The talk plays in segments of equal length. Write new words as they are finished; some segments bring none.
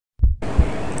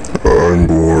I'm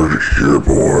bored, you're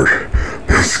bored.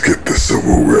 Let's get this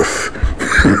over with.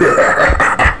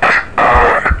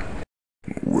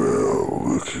 Well,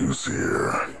 look who's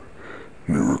here.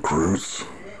 New recruits?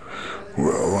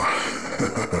 Well,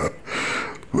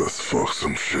 let's fuck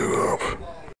some shit up.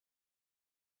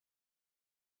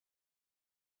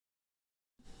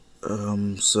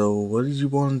 So what did you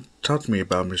want to talk to me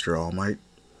about, Mr. All Might?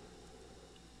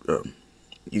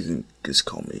 You can just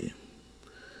call me,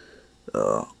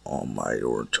 All Might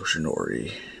or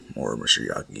Toshinori or Mr.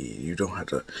 Yagi. You don't have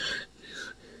to...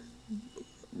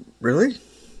 Really?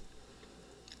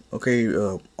 Okay,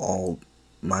 All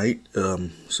Might,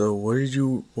 so what did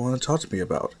you want to talk to me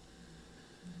about?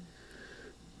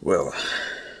 Well,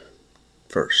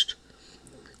 first,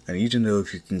 I need to know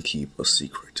if you can keep a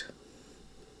secret.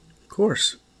 Of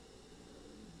course.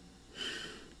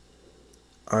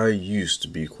 I used to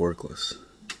be quirkless.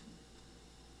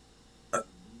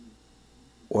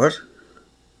 What?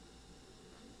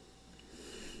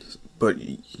 But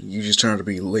you just turned out to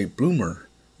be a late bloomer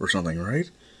or something, right?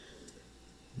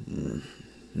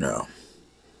 No.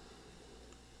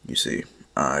 You see,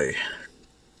 I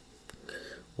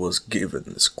was given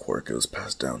this quirk. It was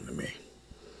passed down to me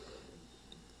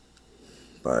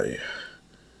by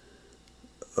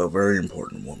a very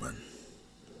important woman.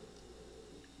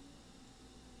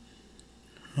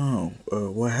 Oh,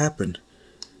 what happened?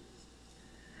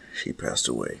 She passed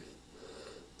away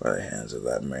by the hands of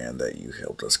that man that you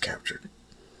helped us capture.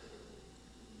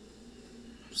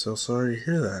 I'm so sorry to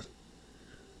hear that.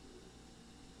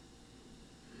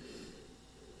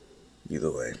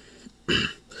 Either way,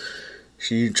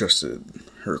 she entrusted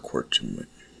her quirk to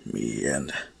me,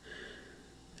 and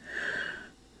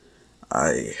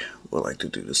I would like to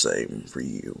do the same for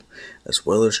you, as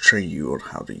well as train you on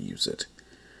how to use it.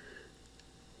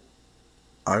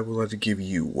 I would like to give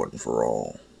you one for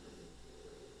all.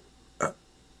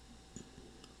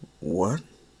 What?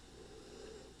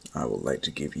 I would like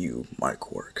to give you my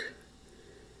quirk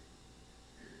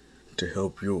to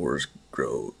help yours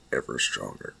grow ever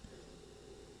stronger.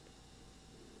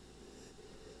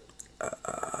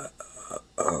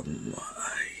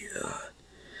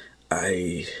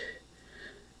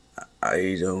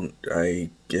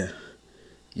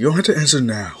 You don't have to answer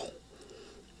now.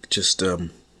 Just,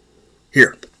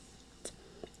 here.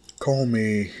 Call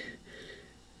me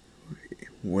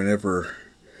whenever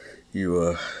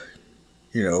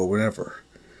whenever.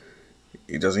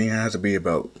 It doesn't even have to be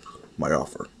about my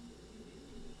offer.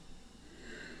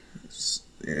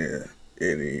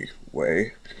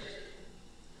 Anyway,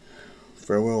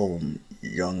 farewell,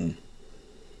 young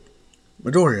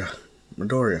Midoriya.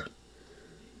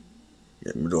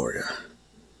 Yeah, Midoriya.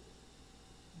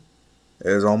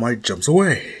 As All Might jumps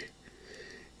away,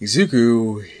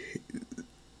 Izuku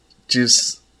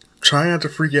just try not to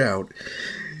freak out.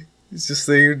 It's just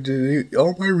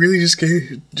All Might really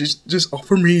just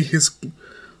offer me his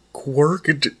quirk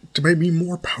to make me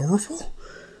more powerful.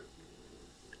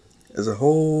 As a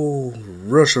whole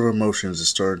rush of emotions is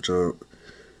starting to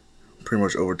pretty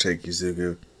much overtake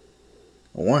Izuku.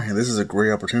 On one hand, this is a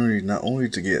great opportunity not only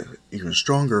to get even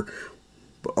stronger,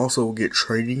 but also get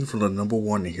training from the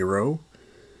 #1 hero.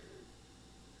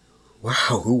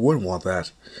 Wow, who wouldn't want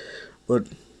that? But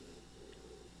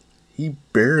he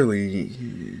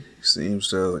barely seems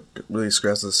to really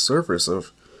scratch the surface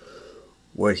of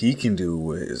what he can do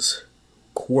with his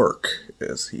quirk,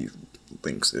 as he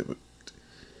thinks it.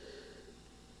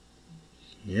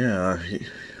 Yeah,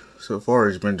 so far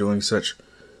he's been doing such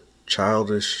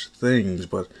childish things,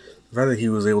 but the fact that he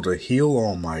was able to heal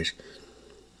All Might,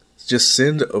 just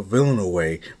send a villain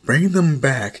away, bring them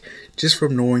back just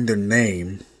from knowing their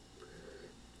name.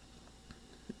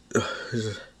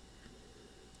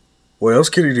 What else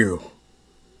can he do?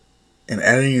 And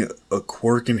adding a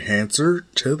quirk enhancer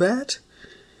to that?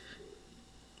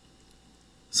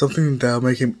 Something that'll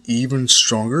make him even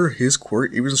stronger, his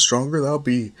quirk even stronger, that'll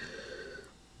be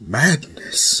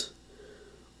madness.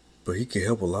 But he can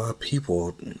help a lot of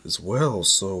people as well,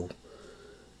 so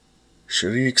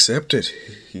should he accept it?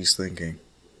 He's thinking.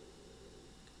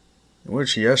 In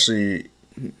which he actually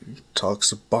talks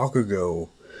to Bakugo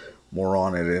more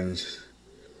on it, and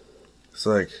it's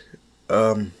like,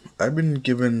 I've been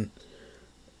given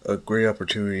a great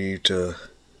opportunity to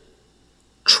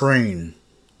train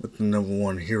with the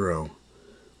 #1 hero.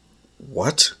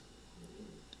 What?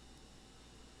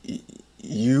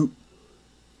 You,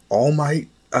 All Might?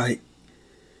 Oh,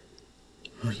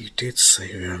 you did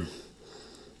save him.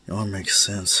 It all makes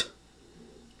sense.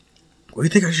 What do you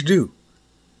think I should do?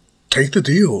 Take the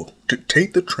deal.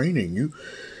 Take the training.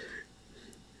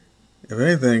 If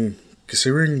anything,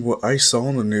 considering what I saw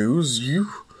in the news,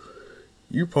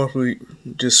 you probably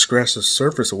just scratched the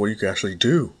surface of what you can actually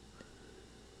do.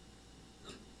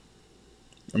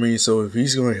 I mean, so if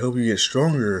he's going to help you get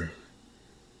stronger,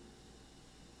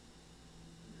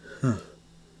 huh?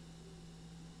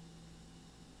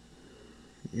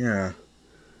 Yeah,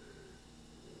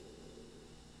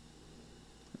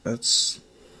 that's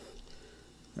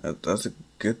that's a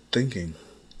good thinking.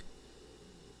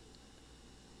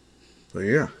 But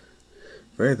yeah,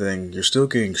 if anything, you're still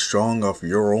getting strong off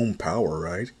your own power,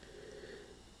 right?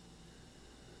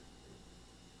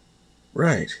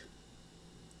 Right.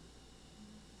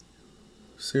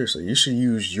 Seriously, you should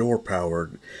use your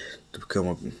power to become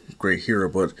a great hero,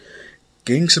 but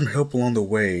getting some help along the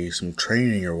way, some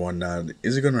training or whatnot,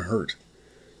 isn't gonna hurt.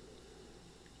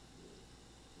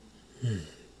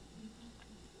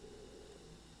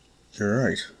 You're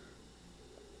right.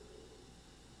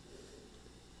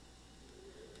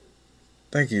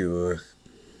 Thank you,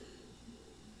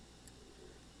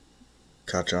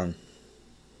 Kachan.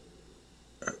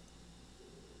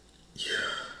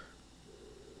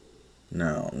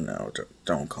 No, no,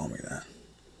 don't call me that.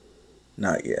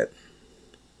 Not yet.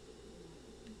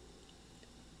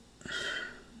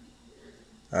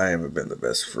 I haven't been the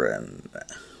best friend,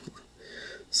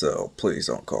 so please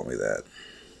don't call me that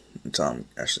until I'm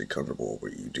actually comfortable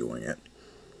with you doing it.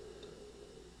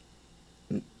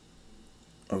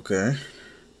 Okay.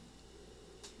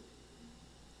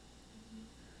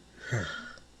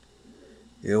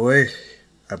 Either way,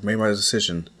 I've made my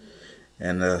decision,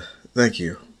 and thank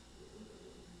you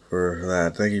for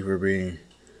that. Thank you for being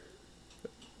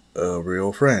a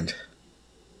real friend.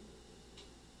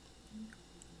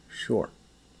 Sure.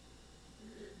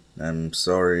 I'm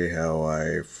sorry how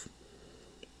I've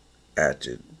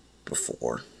acted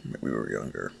before when we were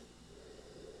younger.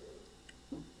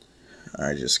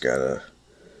 I just got a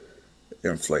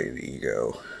inflated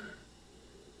ego.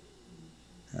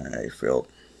 I felt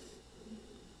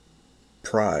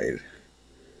pride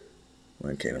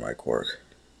when it came to my quirk.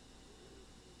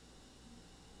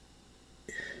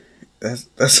 That's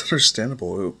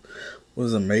understandable. It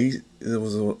was amazing. It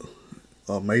was an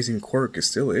amazing quirk. It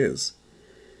still is.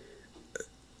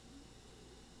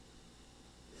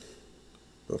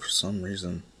 But for some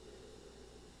reason,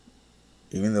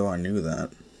 even though I knew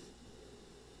that,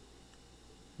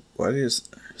 why did it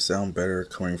sound better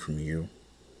coming from you?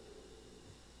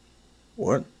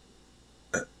 What?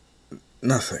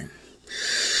 Nothing.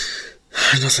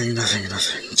 Nothing.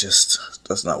 Just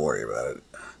let's not worry about it.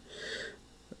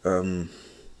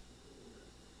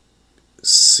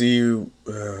 See you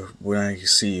when I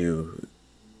see you,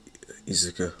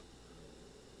 Izuka.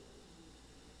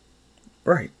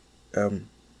 Right.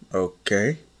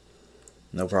 Okay.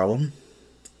 No problem.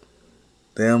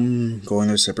 Them going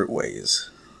their separate ways.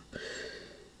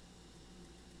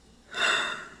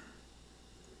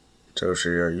 Toshi,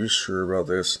 are you sure about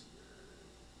this?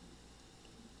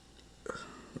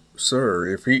 Sir,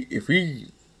 if he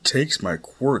takes my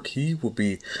quirk, he will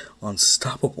be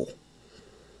unstoppable.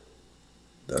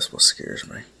 That's what scares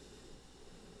me.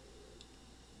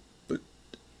 But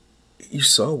you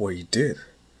saw what he did.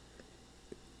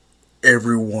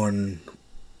 Everyone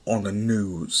on the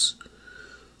news,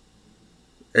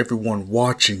 everyone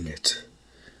watching it,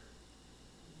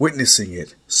 witnessing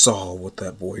it, saw what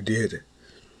that boy did.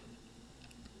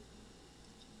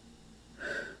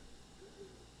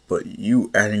 But you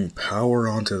adding power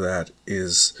onto that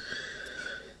is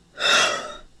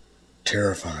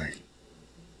terrifying.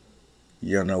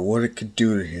 You don't know what it could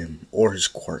do to him or his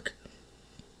quirk.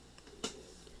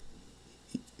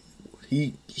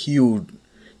 He healed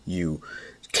you,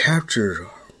 captured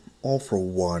All For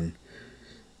One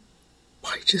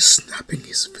by just snapping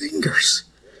his fingers.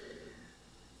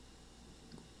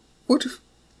 What if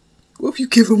you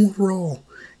give him overall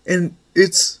and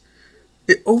it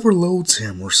overloads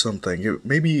him or something?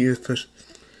 Maybe if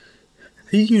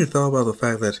he even thought about the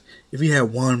fact that if he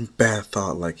had one bad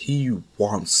thought, like he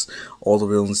wants all the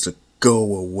villains to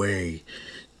go away,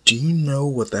 do you know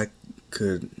what that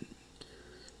could...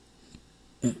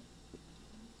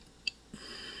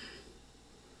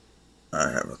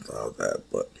 I haven't thought of that,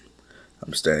 but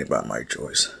I'm standing by my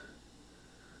choice.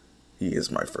 He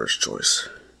is my first choice.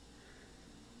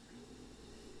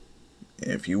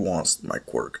 And if he wants my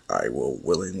quirk, I will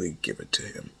willingly give it to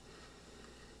him.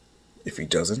 If he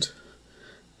doesn't,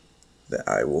 then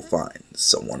I will find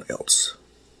someone else.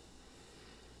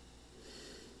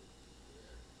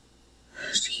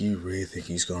 Do you really think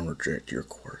he's gonna reject your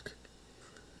quirk?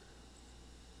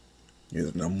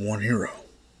 You're the number one hero.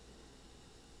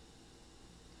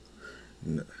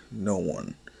 No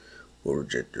one will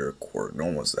reject your quirk. No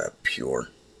one's that pure.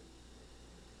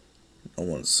 No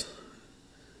one's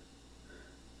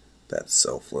that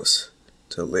selfless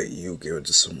to let you give it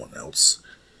to someone else.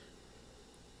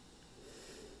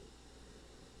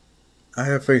 I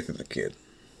have faith in the kid.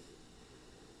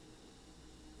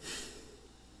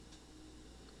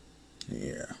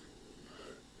 Yeah.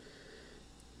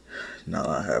 Now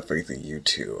I have faith in you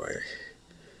too.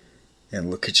 And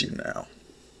look at you now.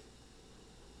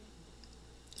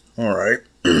 Alright.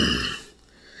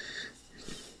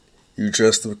 You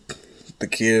trust the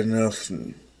kid enough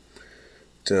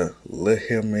to let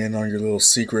him in on your little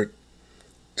secret,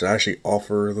 to actually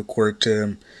offer the quirk to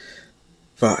him?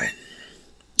 Fine.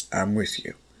 I'm with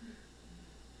you.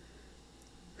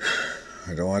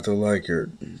 I don't have to like your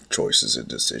choices and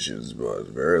decisions, but at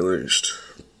the very least,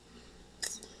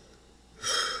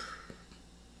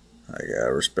 I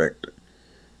gotta respect it.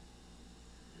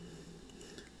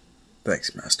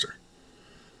 Thanks, Master.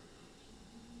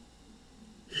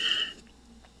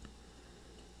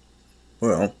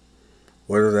 Well,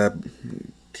 whether that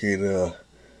kid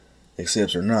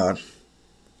accepts or not,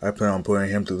 I plan on putting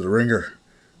him through the ringer.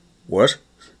 What?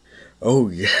 Oh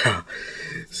yeah,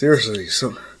 seriously.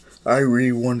 So I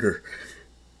really wonder,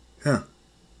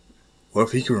 what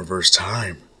if he can reverse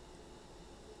time?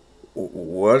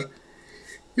 What?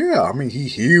 Yeah, I mean, he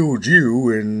healed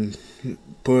you and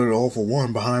put it all for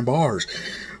one behind bars.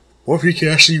 What if he can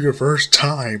actually reverse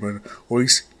time and at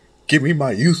least give me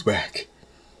my youth back?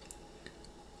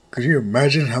 Could you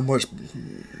imagine how much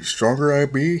stronger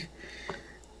I'd be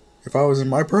if I was in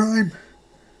my prime?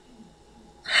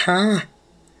 Huh?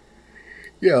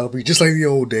 Yeah, I'll be just like the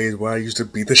old days where I used to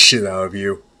beat the shit out of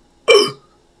you.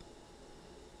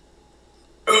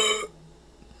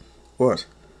 What?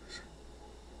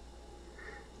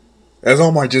 As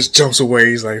All Might just jumps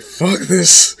away, he's like, fuck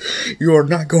this. You are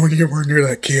not going anywhere near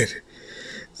that kid.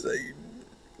 It's like,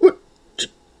 what?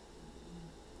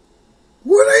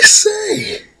 What'd I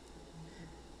say?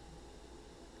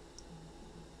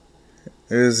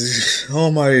 As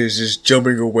All Might is just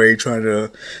jumping away, trying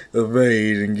to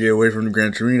evade and get away from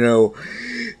Gran Torino.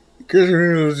 Gran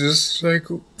Torino's just like,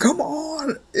 come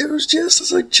on, it was just a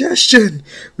suggestion.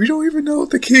 We don't even know if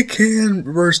the kid can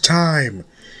reverse time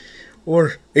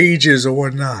or ages or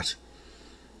whatnot.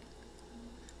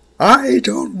 I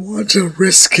don't want to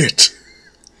risk it.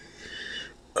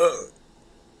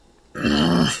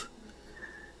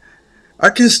 I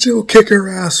can still kick her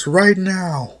ass right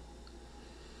now.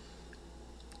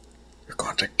 You're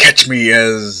going to catch me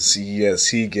as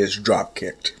he gets drop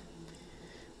kicked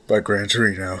by Gran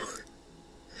Torino.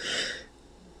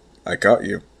 I got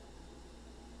you.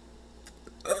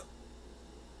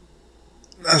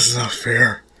 That's not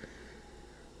fair.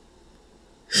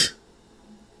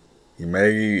 You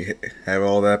may have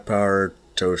all that power,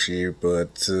 Toshi,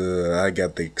 but I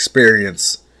got the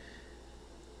experience.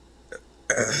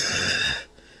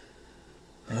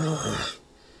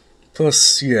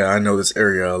 Plus, yeah, I know this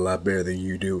area a lot better than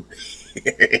you do.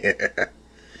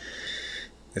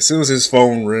 As soon as his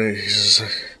phone rings, he's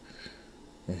like,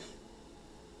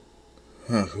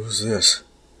 who's this?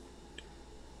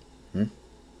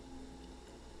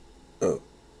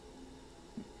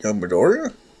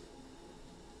 Midoriya?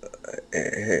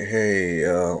 Hey,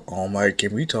 All Might,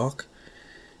 can we talk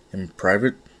in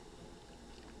private?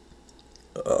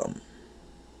 Of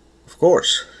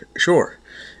course, sure.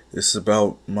 This is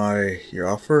about your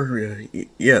offer?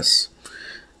 Yes,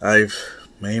 I've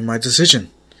made my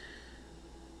decision.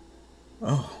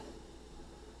 Oh,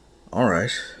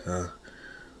 alright.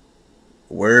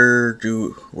 Where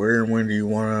and when do you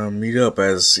want to meet up?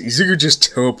 As Izuku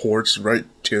just teleports right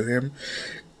to him,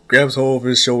 grabs hold of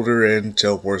his shoulder and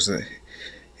teleports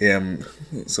him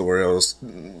somewhere else.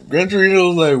 Gran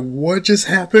Torino's like, what just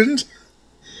happened?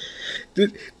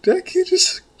 Did that kid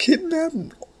just kidnap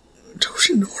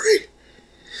Toshinori?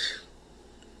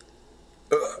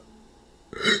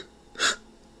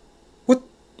 What?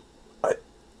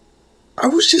 I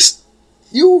was just...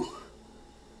 You...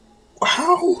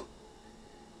 How?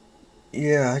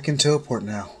 Yeah, I can teleport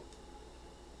now.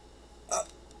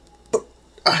 But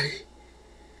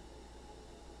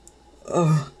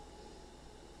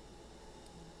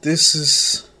this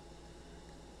is...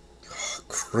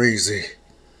 crazy.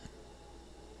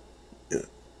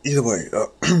 Either way,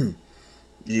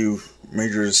 you've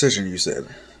made your decision, you said.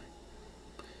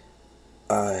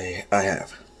 I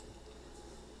have.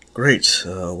 Great,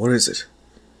 what is it?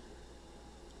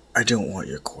 I don't want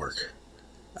your quirk.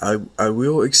 I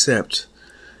will accept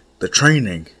the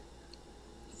training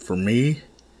for me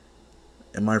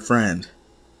and my friend.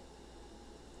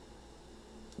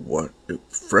 What?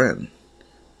 Friend?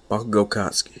 Bakugo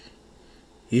Katsuki.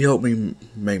 He helped me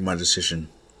make my decision.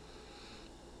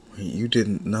 You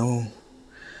didn't know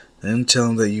I didn't tell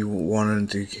him that you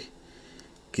wanted to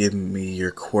give me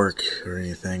your quirk or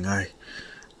anything.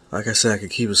 Like I said, I could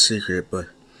keep a secret, but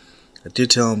I did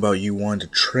tell him about you wanting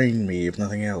to train me, if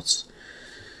nothing else.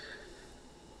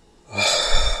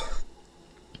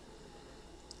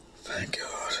 Thank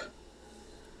God.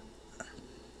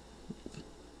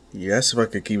 You asked if I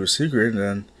could keep a secret, and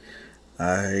then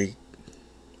I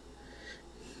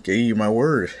gave you my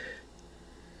word.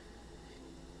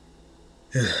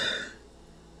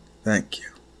 Thank you.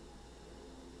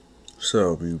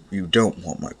 So, you don't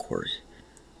want my quirk.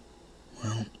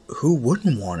 Well, who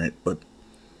wouldn't want it, but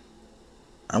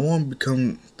I want to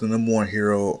become the #1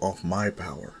 hero of my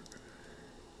power.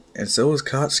 And so is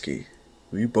Katsuki.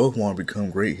 We both want to become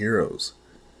great heroes.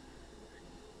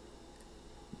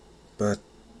 But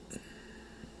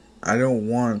I don't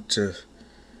want to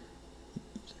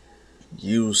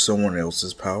use someone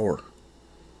else's power.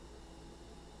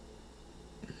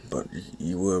 But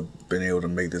you would have been able to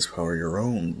make this power your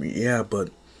own. Yeah,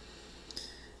 but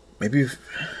maybe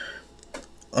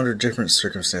under different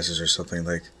circumstances or something,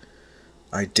 like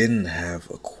I didn't have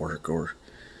a quirk or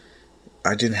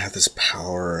I didn't have this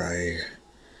power,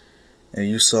 and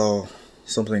you saw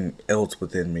something else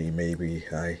within me, maybe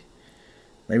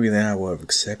then I would have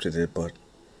accepted it, but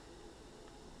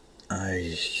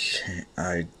I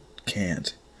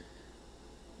can't.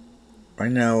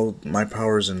 Right now, my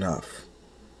power is enough.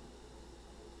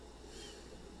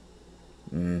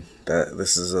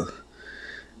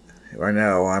 Right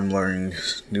now, I'm learning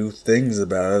new things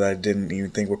about it I didn't even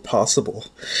think were possible.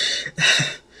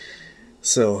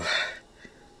 So, at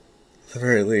the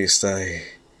very least,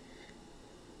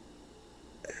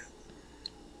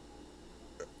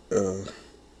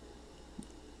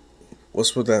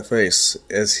 what's with that face?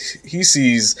 As he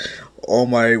sees all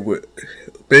my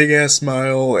big ass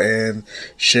smile and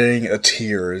shedding a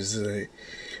tear. Is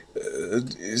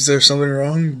there something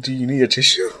wrong? Do you need a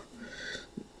tissue?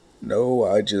 No,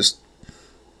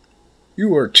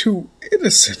 you are too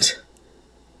innocent.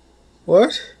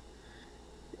 What?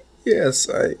 Yes,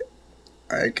 I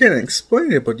can't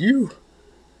explain it, but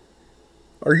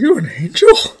are you an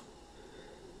angel?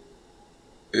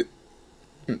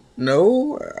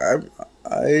 No,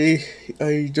 I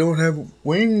don't have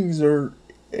wings or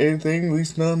anything, at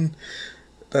least none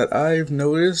that I've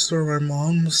noticed or my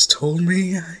mom's told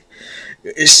me.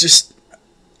 It's just,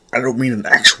 I don't mean an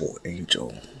actual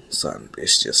angel, son.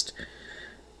 It's just,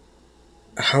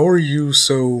 how are you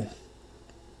so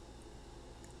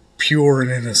pure and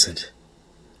innocent?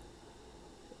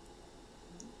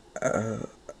 I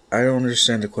don't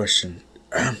understand the question.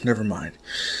 Never mind.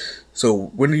 So,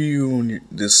 when do you and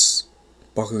this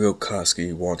Bakugo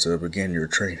Katsuki want to begin your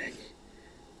training?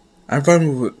 I'm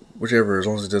fine with whichever, as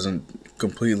long as it doesn't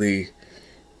completely,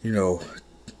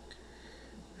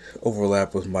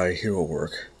 overlap with my hero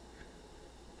work.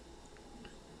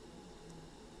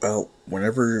 Well,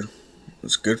 whenever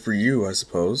it's good for you, I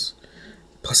suppose.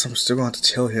 Plus, I'm still going to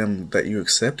tell him that you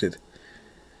accepted.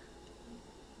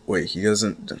 Wait, he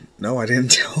doesn't... No, I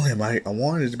didn't tell him. I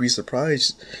wanted to be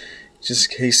surprised,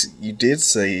 just in case you did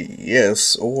say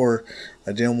yes, or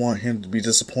I didn't want him to be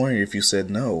disappointed if you said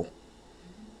no.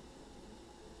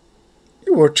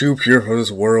 You are too pure for this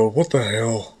world. What the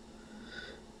hell?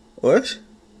 What?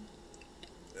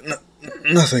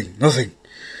 Nothing.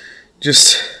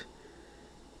 Just...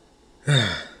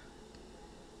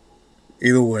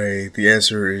 Either way, the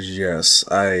answer is yes.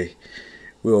 I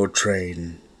will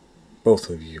train both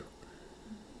of you.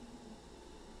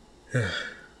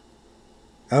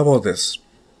 How about this?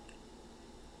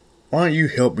 Why don't you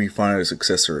help me find a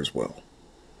successor as well?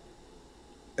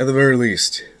 At the very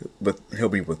least, but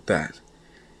help me with that.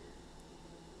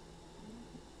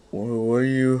 What are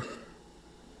you...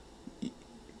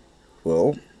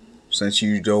 Well, since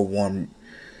you don't want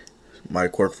my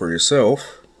quirk for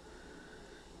yourself,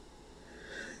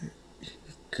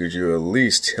 could you at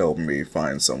least help me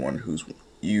find someone who's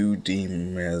you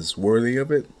deem as worthy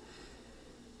of it?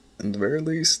 At the very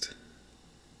least.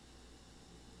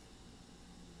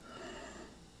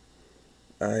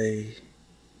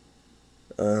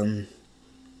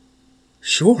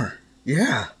 Sure,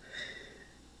 yeah.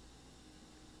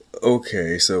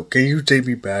 Okay, so can you take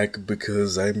me back,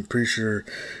 because I'm pretty sure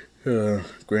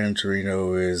Gran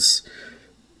Torino is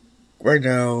right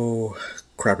now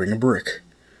crapping a brick.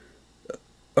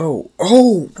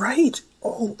 Oh, right.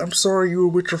 Oh, I'm sorry you were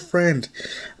with your friend.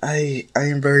 I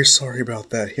am very sorry about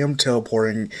that. Him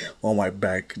teleporting on my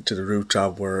back to the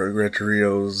rooftop where Gran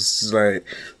Torino's like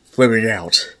flipping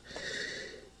out.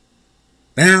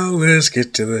 Now let's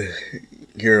get to the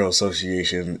Hero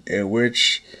Association, in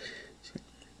which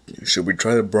Should we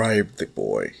try to bribe the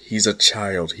boy? He's a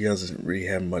child. He doesn't really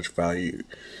have much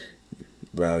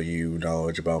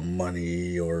knowledge about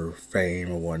money or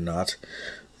fame or whatnot.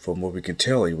 From what we can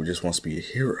tell, he just wants to be a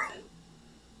hero.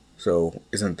 So,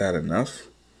 isn't that enough?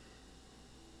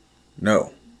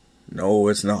 No. No,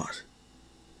 it's not.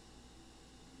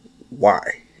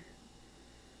 Why?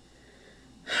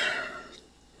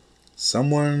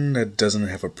 Someone that doesn't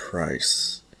have a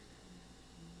price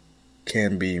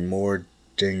can be more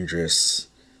dangerous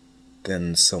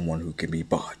than someone who can be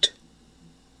bought.